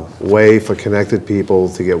way for connected people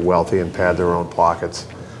to get wealthy and pad their own pockets.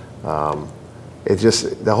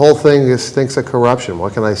 The whole thing just stinks of corruption.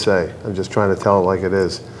 What can I say? I'm just trying to tell it like it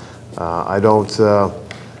is.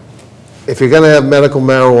 If you're going to have medical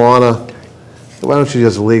marijuana, why don't you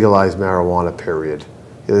just legalize marijuana, period?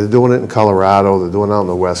 They're doing it in Colorado, they're doing it out on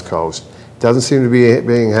the West Coast. It doesn't seem to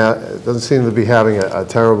be having a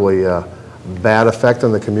terribly bad effect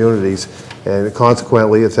on the communities, and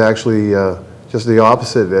consequently, it's actually just the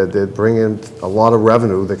opposite. They bring in a lot of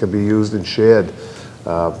revenue that can be used and shared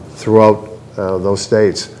throughout those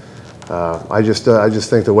states. I just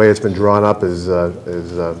think the way it's been drawn up is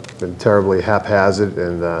been terribly haphazard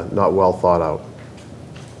and not well thought out.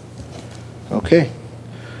 Okay.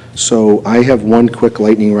 So I have one quick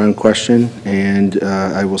lightning round question, and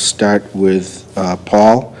I will start with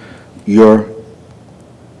Paul.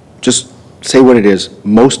 Just say what it is,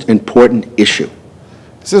 most important issue.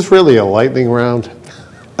 Is this really a lightning round?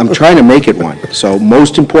 I'm trying to make it one. So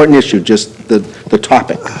most important issue, just the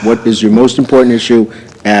topic. What is your most important issue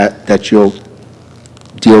that you'll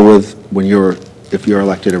deal with if you're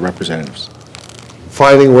elected as representatives?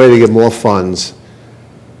 Finding a way to get more funds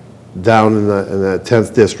down in the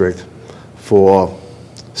 10th district for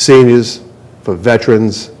seniors, for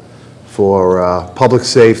veterans, for public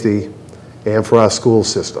safety, and for our school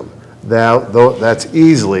system. That's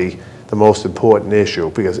easily the most important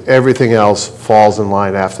issue, because everything else falls in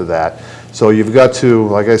line after that. So you've got to,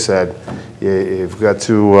 like I said, you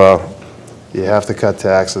have to cut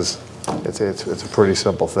taxes. It's a pretty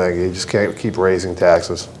simple thing. You just can't keep raising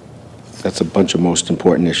taxes. That's a bunch of most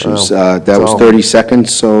important issues. Well, that was 30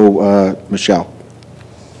 seconds, so Michelle.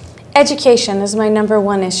 Education is my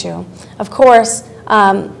 #1 issue. Of course,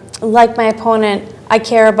 like my opponent, I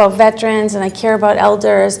care about veterans and I care about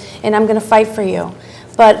elders, and I'm going to fight for you.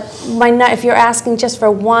 But if you're asking just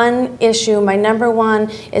for one issue, my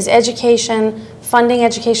 #1 is education, funding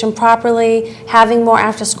education properly, having more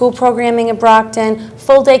after-school programming at Brockton,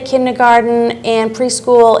 full-day kindergarten and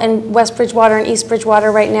preschool in West Bridgewater and East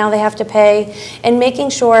Bridgewater right now they have to pay, and making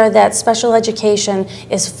sure that special education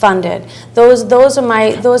is funded. Those are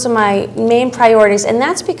my main priorities, and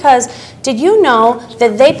that's because, did you know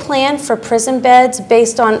that they plan for prison beds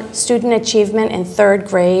based on student achievement in 3rd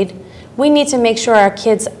grade? We need to make sure our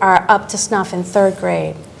kids are up to snuff in 3rd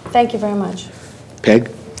grade. Thank you very much.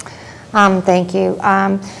 Peg? Thank you.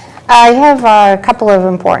 I have a couple of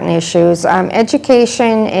important issues.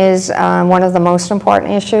 Education is one of the most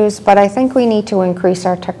important issues, but I think we need to increase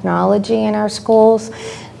our technology in our schools.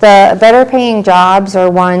 The better paying jobs are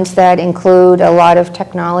ones that include a lot of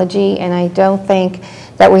technology, and I don't think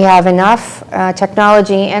that we have enough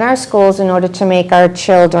technology in our schools in order to make our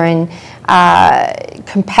children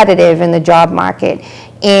competitive in the job market.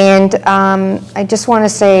 And I just want to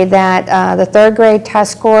say that the 3rd grade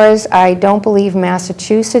test scores, I don't believe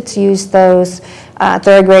Massachusetts used those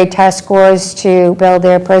 3rd grade test scores to build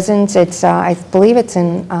their prisons. I believe it's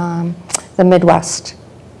in the Midwest.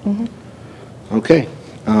 Mm-hmm. Okay.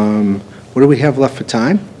 What do we have left for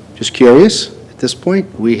time? Just curious at this point.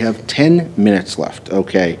 We have 10 minutes left.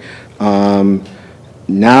 Okay.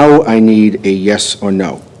 Now I need a yes or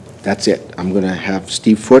no. That's it. I'm going to have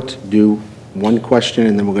Steve Foote do one question,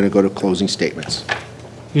 and then we're going to go to closing statements.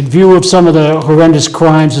 In view of some of the horrendous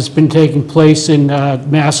crimes that's been taking place in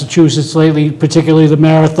Massachusetts lately, particularly the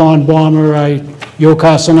marathon bomber,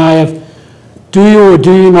 Yokar Tsarnaev, do you or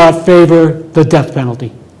do you not favor the death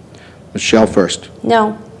penalty? Michelle first.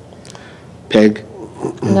 No. Peg?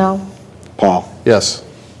 No. Paul? Yes.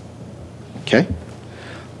 Okay.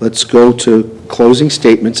 Let's go to closing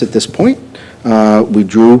statements at this point. We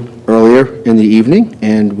drew earlier in the evening,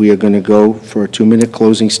 and we are going to go for a 2-minute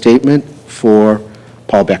closing statement for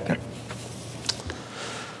Paul Beckner.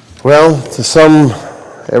 Well, to sum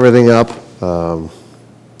everything up,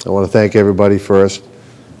 I want to thank everybody first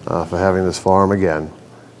for having this forum again.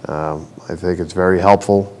 I think it's very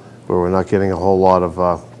helpful where we're not getting a whole lot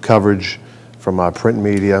of coverage from our print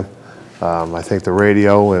media. I think the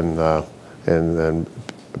radio and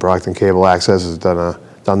Brockton Cable Access has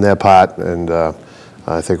done their part, and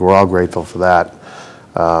I think we're all grateful for that.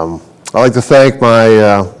 I'd like to thank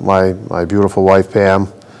my beautiful wife Pam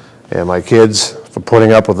and my kids for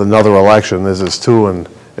putting up with another election. This is 2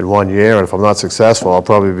 in 1 year, and if I'm not successful, I'll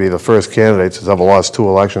probably be the first candidate since I've lost 2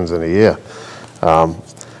 elections in a year.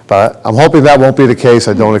 But I'm hoping that won't be the case.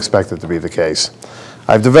 I don't expect it to be the case.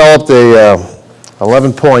 I've developed a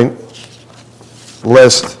 11-point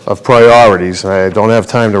list of priorities. I don't have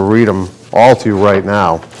time to read them all to you right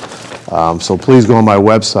now. So please go on my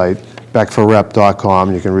website,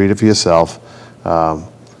 beckforrep.com. You can read it for yourself.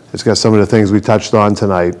 It's got some of the things we touched on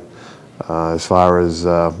tonight. As far as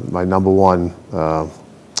my #1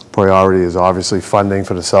 priority is obviously funding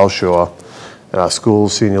for the South Shore and our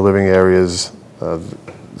schools, senior living areas,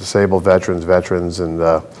 disabled veterans,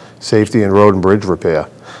 and safety and road and bridge repair.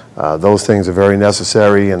 Those things are very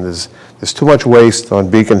necessary, and there's too much waste on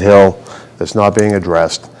Beacon Hill that's not being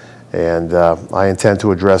addressed. And I intend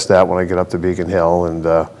to address that when I get up to Beacon Hill and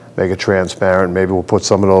make it transparent. Maybe we'll put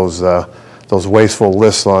some of those wasteful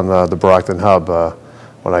lists on the Brockton Hub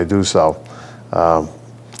when I do so.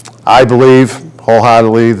 I believe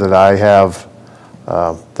wholeheartedly that I have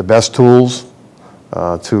the best tools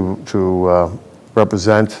to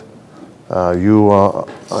represent you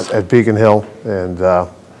at Beacon Hill and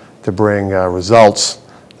to bring results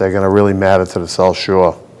that are going to really matter to the South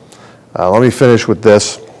Shore. Let me finish with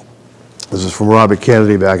this. This is from Robert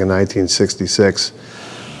Kennedy back in 1966.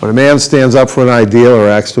 When a man stands up for an ideal or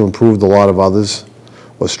acts to improve the lot of others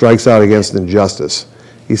or strikes out against injustice,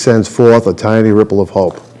 he sends forth a tiny ripple of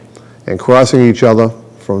hope. And crossing each other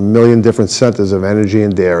from a million different centers of energy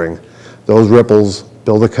and daring, those ripples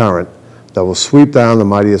build a current that will sweep down the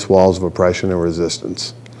mightiest walls of oppression and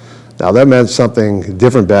resistance. Now that meant something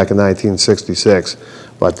different back in 1966,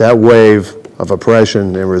 but that wave of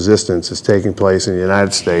oppression and resistance is taking place in the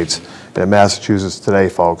United States and in Massachusetts today,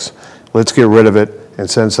 folks. Let's get rid of it and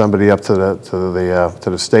send somebody up to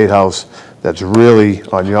the State House that's really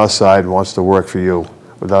on your side and wants to work for you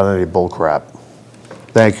without any bull crap.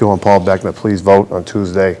 Thank you, and Paul Beckner. Please vote on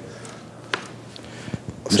Tuesday,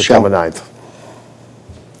 September 9th.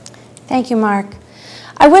 Thank you, Mark.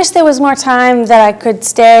 I wish there was more time that I could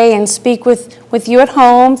stay and speak with you at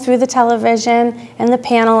home through the television and the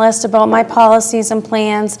panelists about my policies and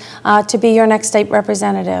plans to be your next state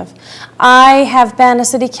representative. I have been a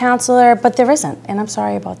city councilor, but there isn't, and I'm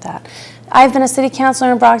sorry about that. I've been a city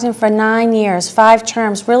councilor in Brockton for 9 years, 5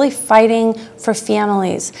 terms, really fighting for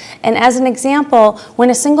families. And as an example, when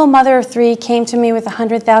a single mother of 3 came to me with a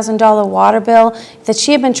 $100,000 water bill that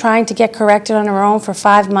she had been trying to get corrected on her own for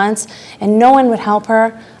 5 months and no one would help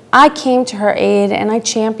her, I came to her aid and I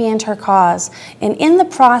championed her cause. And in the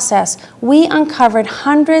process, we uncovered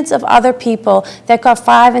hundreds of other people that got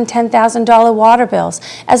 $5,000 and $10,000 water bills.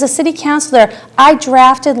 As a city councilor, I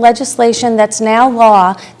drafted legislation that's now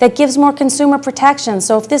law that gives more consumer protection.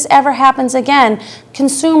 So if this ever happens again,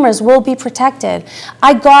 consumers will be protected.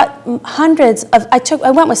 I went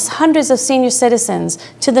with hundreds of senior citizens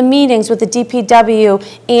to the meetings with the DPW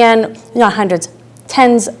and, not hundreds,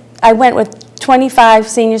 tens. I went with 25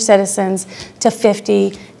 senior citizens to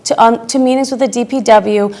 50 to meetings with the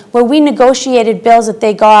DPW where we negotiated bills that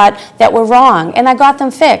they got that were wrong, and I got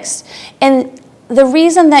them fixed. And the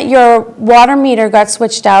reason that your water meter got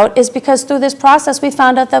switched out is because through this process we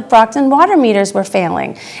found out that Brockton water meters were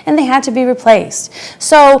failing and they had to be replaced.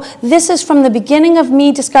 So this is from the beginning of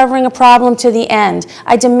me discovering a problem to the end.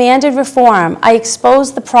 I demanded reform. I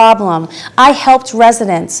exposed the problem. I helped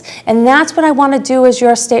residents. And that's what I want to do as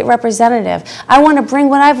your state representative. I want to bring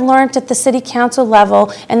what I've learned at the city council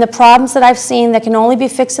level and the problems that I've seen that can only be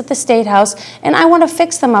fixed at the State House, and I want to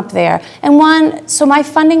fix them up there. And so my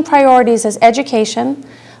funding priorities is education,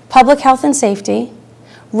 public health and safety,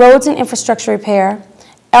 roads and infrastructure repair,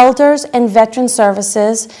 elders and veteran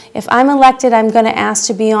services. If I'm elected, I'm going to ask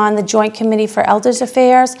to be on the Joint Committee for Elders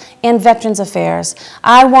Affairs and Veterans Affairs.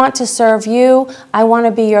 I want to serve you. I want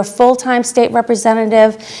to be your full-time state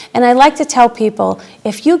representative. And I like to tell people,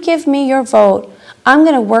 if you give me your vote, I'm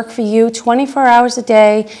going to work for you 24 hours a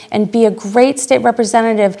day and be a great state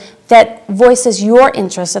representative that voices your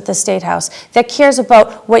interests at the State House, that cares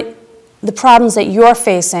about the problems that you're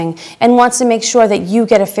facing and wants to make sure that you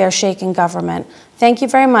get a fair shake in government. Thank you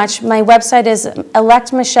very much. My website is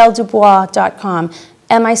electmichelledubois.com,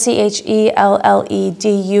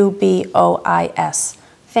 MICHELLEDUBOIS.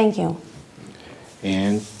 Thank you.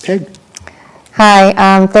 And Peg.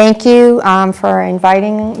 Hi, thank you for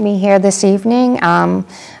inviting me here this evening. I'm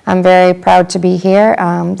very proud to be here.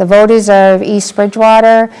 The voters of East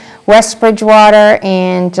Bridgewater, West Bridgewater,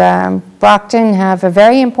 and Brockton have a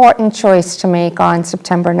very important choice to make on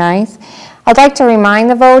September 9th. I'd like to remind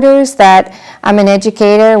the voters that I'm an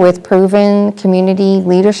educator with proven community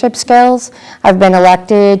leadership skills. I've been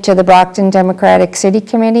elected to the Brockton Democratic City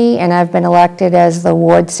Committee, and I've been elected as the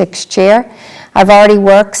Ward 6 Chair. I've already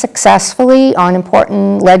worked successfully on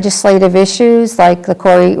important legislative issues like the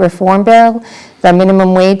Core Reform Bill, the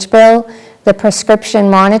Minimum Wage Bill, the Prescription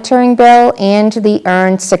Monitoring Bill, and the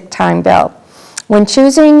Earned Sick Time Bill. When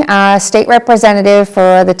choosing a state representative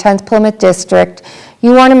for the 10th Plymouth District,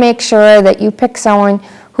 you want to make sure that you pick someone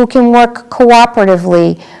who can work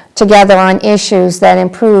cooperatively together on issues that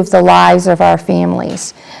improve the lives of our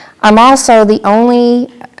families. I'm also the only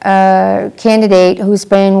candidate who's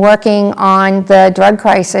been working on the drug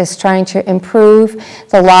crisis, trying to improve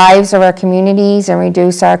the lives of our communities and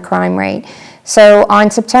reduce our crime rate. So on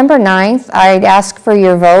September 9th, I'd ask for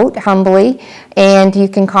your vote humbly, and you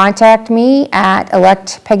can contact me at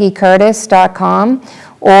electpeggycurtis.com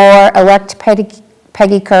or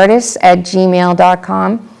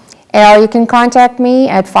electpeggycurtis@gmail.com. Or you can contact me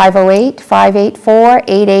at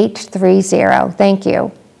 508-584-8830. Thank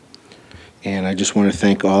you. And I just want to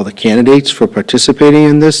thank all the candidates for participating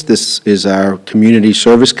in this. This is our community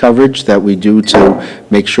service coverage that we do to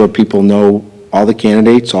make sure people know all the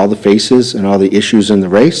candidates, all the faces, and all the issues in the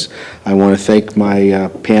race. I want to thank my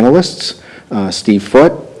panelists, Steve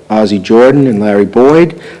Foote, Ozzie Jordan, and Larry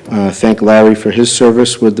Boyd. Thank Larry for his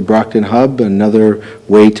service with the Brockton Hub, another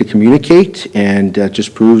way to communicate, and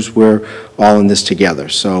just proves we're all in this together.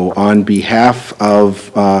 So on behalf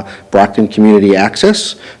of Brockton Community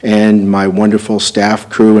Access and my wonderful staff,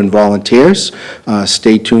 crew, and volunteers,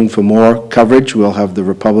 stay tuned for more coverage. We'll have the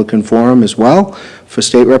Republican Forum as well for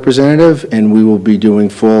state representative, and we will be doing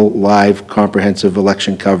full, live, comprehensive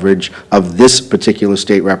election coverage of this particular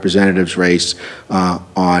state representative's race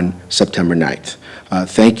on September 9th.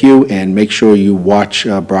 Thank you, and make sure you watch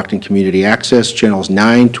Brockton Community Access, channels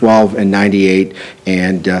 9, 12, and 98,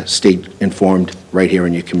 and stay informed right here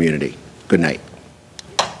in your community. Good night.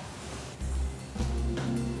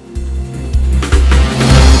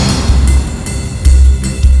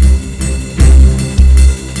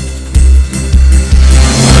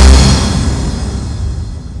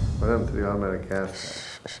 What happened to the automatic cash?